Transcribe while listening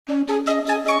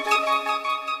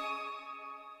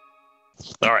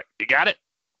All right, you got it?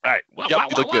 All right.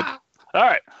 Yep, look good. All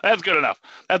right, that's good enough.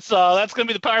 That's going to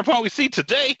be the PowerPoint we see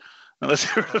today. Let's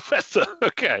hear the Vesta.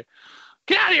 Okay.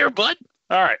 Get out of here, bud.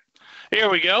 All right, here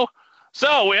we go.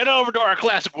 So we head over to our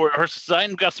Classic Warrior Horses site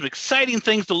and we've got some exciting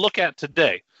things to look at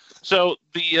today. So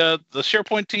the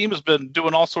SharePoint team has been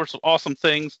doing all sorts of awesome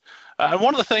things. And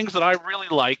one of the things that I really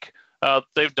like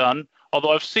they've done,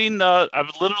 although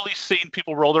I've literally seen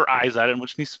people roll their eyes at it,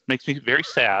 which makes me very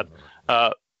sad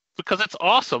because it's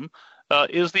awesome,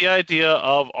 is the idea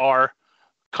of our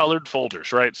colored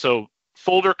folders, right? So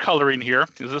folder coloring here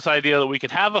is this idea that we can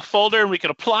have a folder and we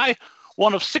can apply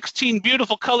one of 16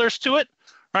 beautiful colors to it,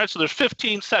 right? So there's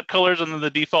 15 set colors and then the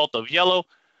default of yellow.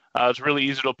 It's really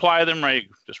easy to apply them, right? You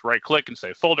just right click and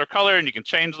say folder color and you can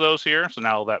change those here. So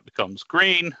now that becomes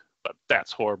green, but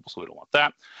that's horrible, so we don't want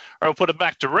that. Or we'll put it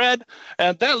back to red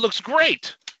and that looks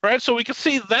great, right? So we can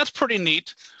see that's pretty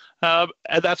neat. And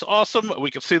that's awesome. We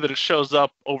can see that it shows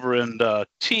up over in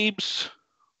Teams.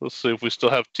 Let's see if we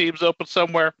still have Teams open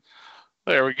somewhere.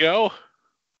 There we go.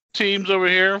 Teams over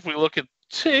here. If we look at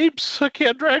Teams, I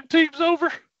can't drag Teams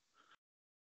over.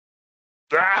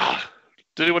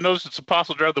 Did anyone notice it's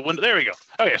impossible to drag the window? There we go.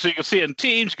 Okay, so you can see it in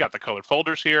Teams. You got the colored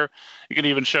folders here. You can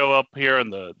even show up here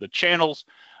in the channels.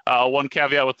 One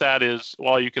caveat with that is,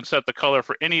 while you can set the color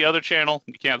for any other channel,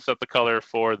 you can't set the color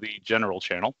for the general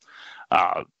channel.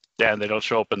 And they don't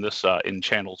show up in this in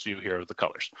channels view here of the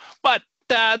colors. But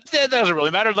that doesn't really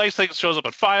matter. Nice thing, it shows up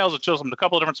in files. It shows them in a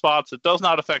couple of different spots. It does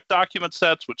not affect document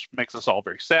sets, which makes us all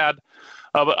very sad.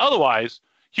 But otherwise,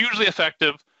 hugely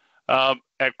effective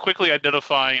at quickly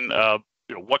identifying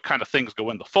what kind of things go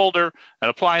in the folder and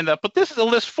applying that. But this is a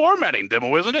list formatting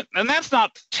demo, isn't it? And that's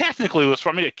not technically list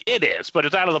formatting. It is, but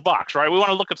it's out of the box, right? We want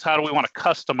to look at how do we want to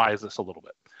customize this a little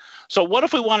bit. So what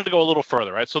if we wanted to go a little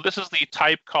further, right? So this is the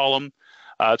type column.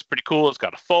 It's pretty cool. It's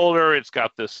got a folder. It's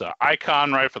got this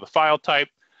icon, right, for the file type.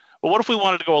 But what if we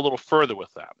wanted to go a little further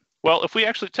with that? Well, if we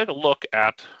actually take a look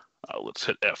at, let's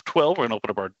hit F12. We're going to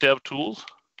open up our dev tools.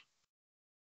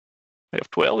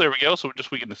 F12, there we go. So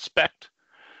we can inspect.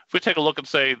 If we take a look and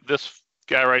say this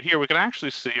guy right here, we can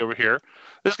actually see over here,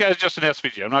 this guy's just an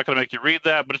SVG. I'm not going to make you read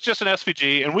that, but it's just an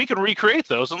SVG, and we can recreate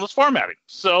those in this formatting.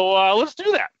 So let's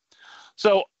do that.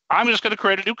 So I'm just going to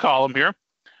create a new column here.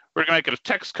 We're going to make it a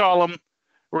text column.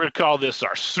 We're going to call this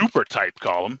our super type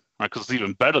column, right? Because it's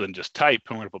even better than just type.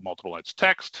 And we're going to put multiple lines of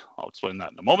text. I'll explain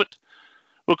that in a moment.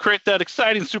 We'll create that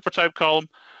exciting super type column.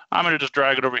 I'm going to just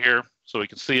drag it over here so we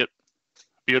can see it.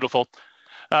 Beautiful.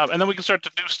 And then we can start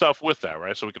to do stuff with that,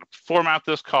 right? So we can format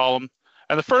this column.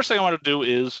 And the first thing I want to do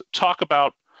is talk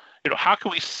about, how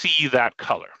can we see that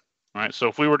color, right? So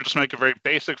if we were to just make a very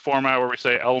basic format where we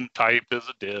say elm type is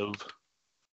a div.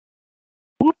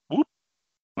 Whoop, whoop.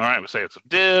 All right, we say it's a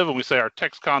div, and we say our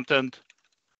text content,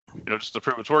 just to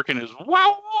prove it's working, is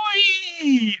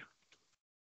wow-wee.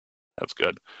 That's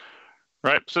good.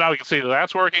 Right, so now we can see that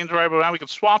that's working, right? But now we can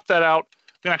swap that out.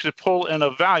 We can actually pull in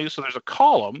a value. So there's a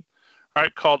column,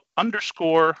 right, called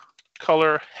underscore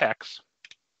color hex,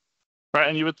 right?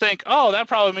 And you would think, oh, that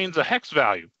probably means a hex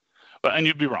value. And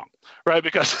you'd be wrong, right?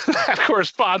 Because that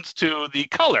corresponds to the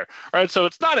color, right? So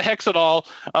it's not a hex at all.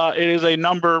 It is a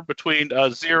number between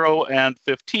 0 and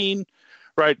 15,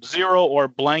 right? 0 or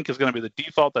blank is going to be the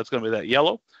default. That's going to be that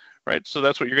yellow, right? So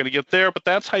that's what you're going to get there. But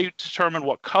that's how you determine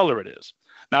what color it is.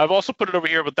 Now, I've also put it over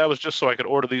here, but that was just so I could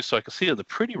order these so I could see the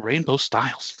pretty rainbow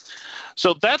styles.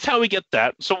 So that's how we get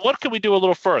that. So what can we do a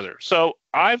little further? So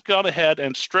I've gone ahead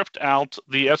and stripped out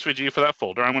the SVG for that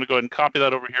folder. I'm going to go ahead and copy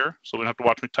that over here so we don't have to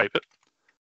watch me type it.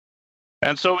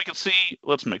 And so we can see,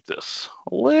 let's make this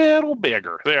a little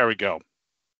bigger. There we go.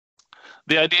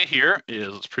 The idea here is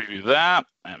let's preview that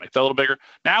and make that a little bigger.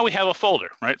 Now we have a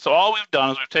folder, right? So all we've done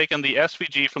is we've taken the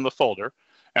SVG from the folder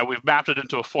and we've mapped it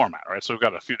into a format, right? So we've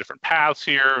got a few different paths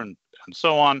here and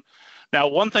so on. Now,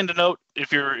 one thing to note,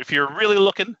 if you're really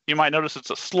looking, you might notice it's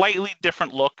a slightly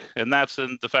different look, and that's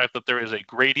in the fact that there is a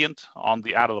gradient on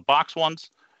the out-of-the-box ones.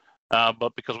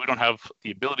 But because we don't have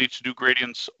the ability to do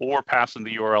gradients or pass in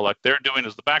the URL like they're doing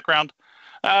as the background,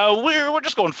 we're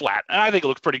just going flat, and I think it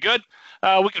looks pretty good.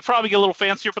 We could probably get a little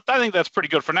fancier, but I think that's pretty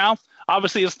good for now.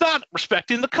 Obviously, it's not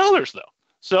respecting the colors, though.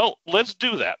 So let's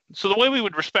do that. So the way we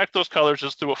would respect those colors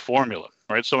is through a formula,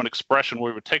 right? So an expression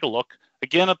where we would take a look,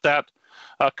 again, at that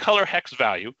color hex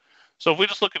value. So if we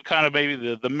just look at kind of maybe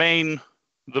the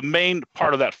main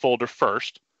part of that folder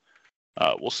first,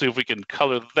 we'll see if we can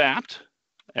color that.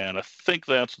 And I think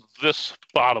that's this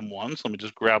bottom one. So let me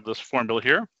just grab this formula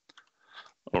here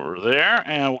over there,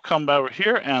 and we'll come over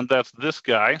here, and that's this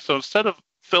guy. So instead of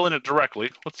filling it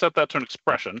directly, let's set that to an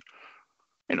expression.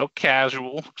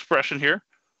 casual expression here.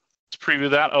 Let's preview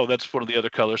that. Oh, that's one of the other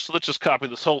colors. So let's just copy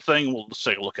this whole thing. We'll just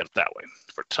take a look at it that way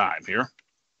for time here.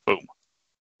 Boom.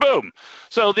 Boom.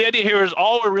 So the idea here is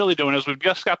all we're really doing is we've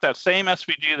just got that same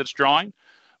SVG that's drawing,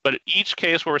 but in each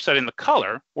case where we're setting the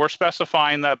color, we're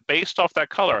specifying that based off that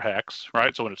color hex,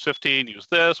 right? So when it's 15, use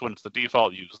this. When it's the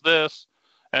default, use this,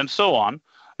 and so on.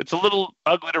 It's a little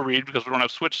ugly to read because we don't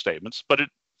have switch statements, but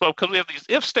because we have these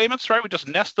if statements, right? We just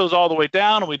nest those all the way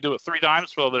down, and we do it 3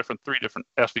 times for all the three different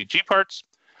SVG parts.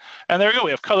 And there we go.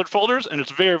 We have colored folders, and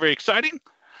it's very, very exciting,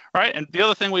 right? And the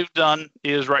other thing we've done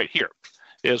is right here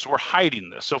is we're hiding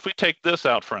this. So if we take this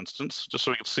out, for instance, just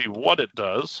so we can see what it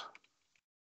does,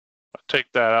 I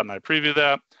take that out and I preview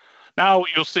that. Now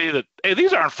you'll see that, hey,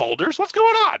 these aren't folders. What's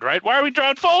going on, right? Why are we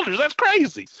drawing folders? That's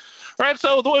crazy, right?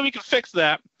 So the way we can fix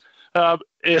that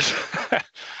is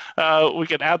we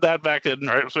can add that back in,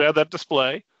 right? So we add that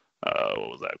display. What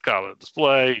was that? Color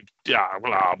display, yeah,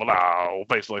 blah, blah,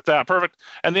 basically like that. Perfect.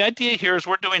 And the idea here is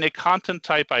we're doing a content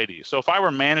type ID. So if I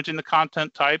were managing the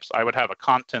content types, I would have a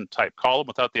content type column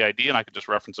without the ID, and I could just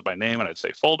reference it by name, and I'd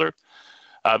say folder.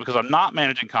 Because I'm not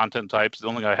managing content types, the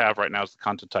only thing I have right now is the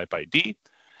content type ID.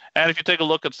 And if you take a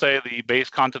look at, say, the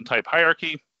base content type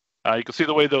hierarchy, you can see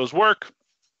the way those work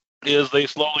is they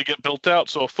slowly get built out.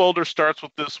 So a folder starts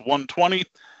with this 120,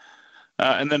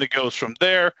 and then it goes from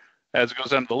there. As it goes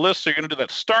down to the list, so you're going to do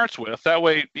that starts with. That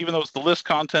way, even though it's the list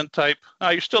content type,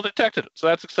 you're still detected it. So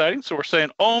that's exciting. So we're saying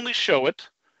only show it,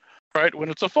 right, when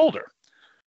it's a folder,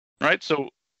 right? So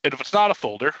and if it's not a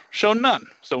folder, show none.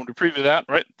 So when we preview that,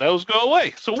 right, those go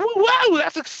away. So wow,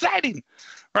 that's exciting,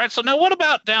 right? So now what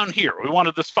about down here? We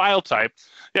wanted this file type.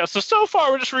 Yeah, so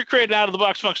far we're just recreating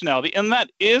out-of-the-box functionality, and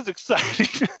that is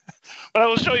exciting. But I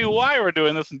will show you why we're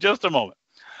doing this in just a moment.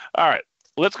 All right.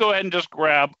 Let's go ahead and just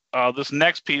grab this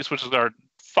next piece, which is our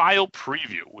file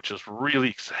preview, which is really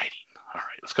exciting. All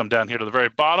right, let's come down here to the very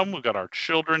bottom. We've got our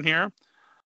children here.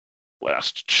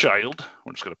 Last child.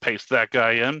 We're just going to paste that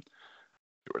guy in.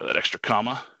 Get rid of that extra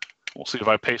comma. We'll see if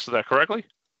I pasted that correctly.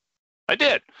 I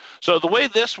did. So the way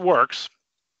this works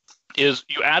is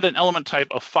you add an element type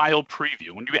of file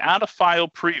preview. When you add a file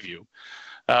preview,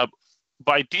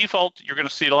 by default, you're going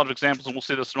to see a lot of examples, and we'll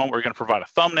see this in a moment. We're going to provide a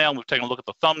thumbnail. We've taken a look at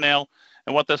the thumbnail.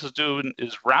 And what this is doing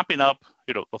is wrapping up,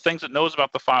 the things it knows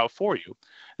about the file for you.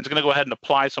 It's going to go ahead and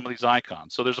apply some of these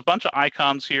icons. So there's a bunch of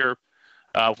icons here.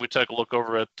 If we take a look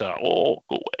over at, go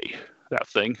away, that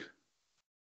thing.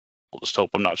 We'll just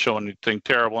hope I'm not showing anything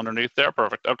terrible underneath there.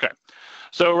 Perfect. Okay.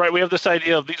 So, right, we have this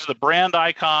idea of these are the brand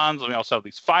icons. And we also have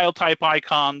these file type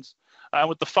icons.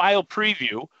 With the file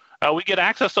preview, we get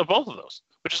access to both of those,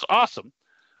 which is awesome.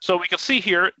 So we can see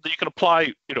here that you can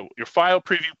apply, your file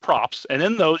preview props, and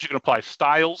in those you can apply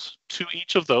styles to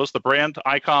each of those, the brand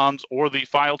icons or the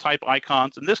file type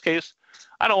icons. In this case,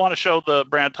 I don't want to show the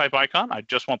brand type icon. I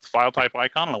just want the file type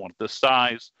icon, and I want this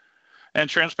size and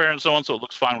transparent and so on, so it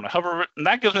looks fine when I hover over it, and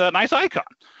that gives me that nice icon.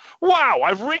 Wow,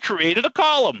 I've recreated a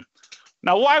column.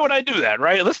 Now, why would I do that,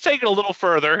 right? Let's take it a little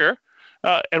further here,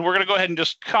 and we're going to go ahead and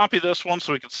just copy this one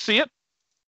so we can see it.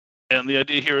 And the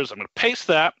idea here is I'm going to paste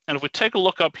that. And if we take a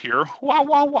look up here,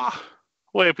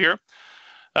 way up here.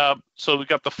 So we've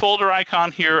got the folder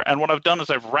icon here. And what I've done is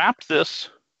I've wrapped this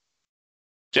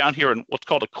down here in what's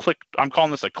called a click. I'm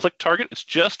calling this a click target. It's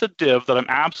just a div that I'm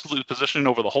absolutely positioning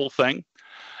over the whole thing.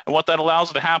 And what that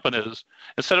allows it to happen is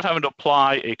instead of having to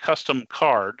apply a custom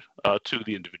card to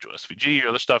the individual SVG or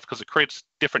other stuff, because it creates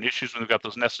different issues when we've got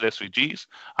those nested SVGs,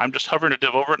 I'm just hovering a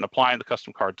div over it and applying the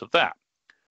custom card to that.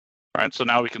 All right, so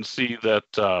now we can see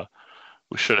that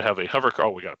we should have a hover card.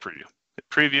 Oh, we got a preview. Hit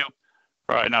preview.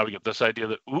 All right, now we get this idea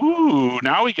that,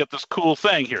 now we get this cool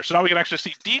thing here. So now we can actually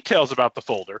see details about the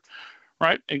folder,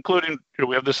 right? Including,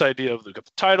 we have this idea of, we've got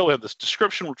the title, we have this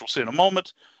description, which we'll see in a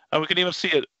moment. And we can even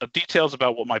see details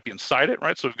about what might be inside it,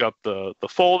 right? So we've got the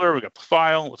folder, we've got the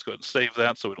file. Let's go ahead and save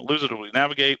that so we don't lose it when we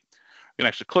navigate. We can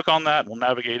actually click on that, and we'll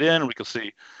navigate in, and we can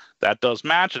see that does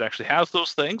match. It actually has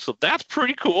those things, so that's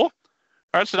pretty cool.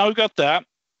 All right, so now we've got that,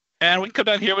 and we can come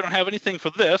down here. We don't have anything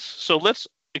for this, so let's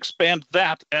expand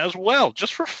that as well,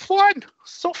 just for fun.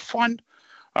 So fun.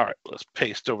 All right, let's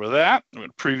paste over that. I'm going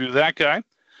to preview that guy.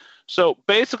 So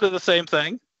basically the same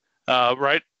thing,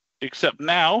 right, except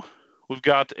now we've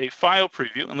got a file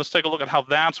preview, and let's take a look at how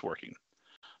that's working.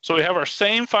 So we have our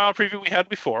same file preview we had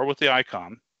before with the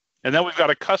icon, and then we've got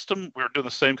a custom. We're doing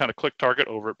the same kind of click target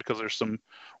over it because there's some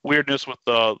weirdness with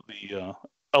the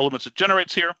elements it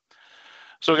generates here.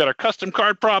 So we got our custom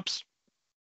card props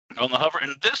on the hover.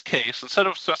 In this case, instead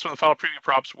of specifying the file preview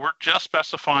props, we're just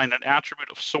specifying an attribute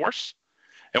of source.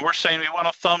 And we're saying we want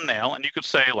a thumbnail. And you could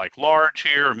say like large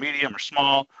here, or medium, or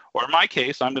small, Or in my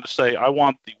case, I'm going to say I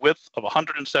want the width of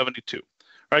 172,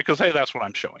 right? Because, hey, that's what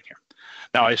I'm showing here.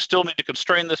 Now, I still need to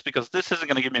constrain this because this isn't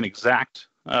going to give me an exact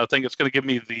thing. It's going to give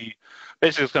me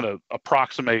basically it's going to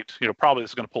approximate, probably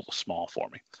this is going to pull the small for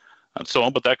me and so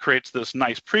on. But that creates this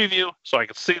nice preview so I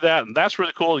can see that. And that's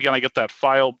really cool. Again, I get that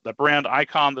file, that brand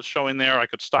icon that's showing there. I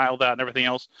could style that and everything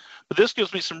else. But this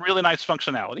gives me some really nice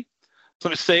functionality. So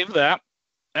let me save that.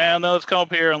 And then let's come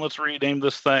up here and let's rename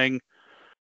this thing.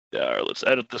 Let's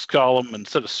edit this column.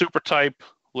 Instead of super type,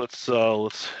 let's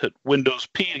hit Windows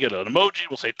P to get an emoji.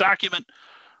 We'll say document.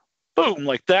 Boom,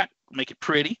 like that. Make it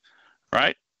pretty,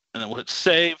 right? And then we'll hit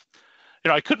save.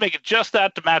 I could make it just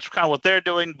that to match kind of what they're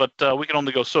doing, but we can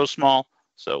only go so small.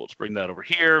 So let's bring that over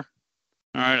here.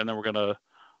 All right, and then we're gonna,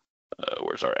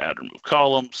 where's our add remove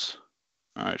columns?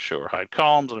 All right, show or hide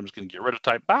columns, and I'm just gonna get rid of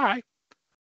type by.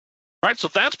 All right, so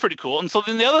that's pretty cool. And so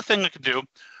then the other thing we could do,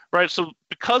 right, so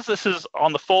because this is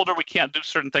on the folder, we can't do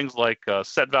certain things like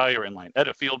set value or inline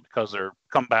edit field because they're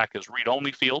come back as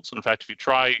read-only fields. And in fact, if you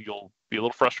try, you'll be a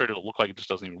little frustrated. It'll look like it just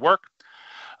doesn't even work.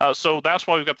 So that's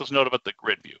why we've got this note about the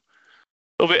grid view.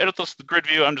 So if we edit the grid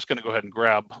view, I'm just going to go ahead and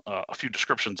grab a few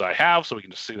descriptions I have so we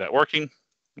can just see that working.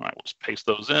 All right, we'll just paste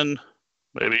those in,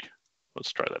 maybe.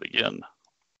 Let's try that again.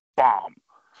 Bomb.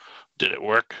 Did it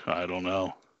work? I don't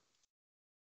know.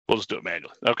 We'll just do it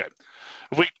manually. Okay.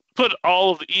 If we put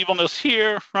all of the evilness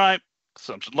here, right,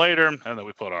 consumption later, and then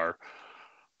we put our,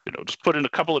 just put in a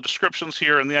couple of descriptions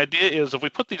here. And the idea is if we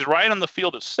put these right on the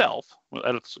field itself, we'll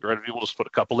edit the grid view, we'll just put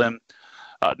a couple in.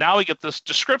 Now we get this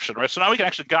description, right? So now we can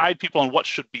actually guide people on what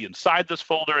should be inside this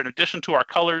folder in addition to our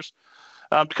colors.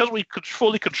 Because we could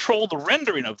fully control the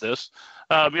rendering of this,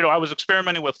 I was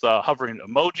experimenting with hovering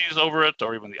emojis over it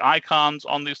or even the icons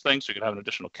on these things. So you could have an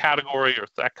additional category or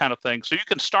that kind of thing. So you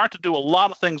can start to do a lot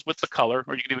of things with the color,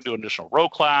 or you can even do an additional row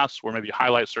class where maybe you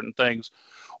highlight certain things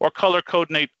or color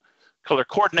coordinate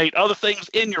other things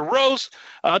in your rows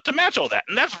to match all that.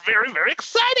 And that's very, very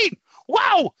exciting.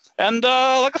 Wow. And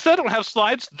like I said, I don't have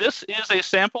slides. This is a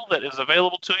sample that is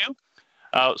available to you.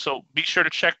 So be sure to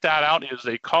check that out. It is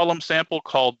a column sample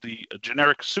called the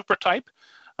generic super type.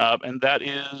 And that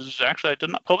is, actually, I did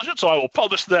not publish it, so I will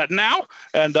publish that now.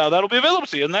 And that'll be available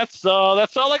to you. And that's all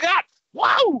I got.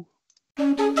 Wow.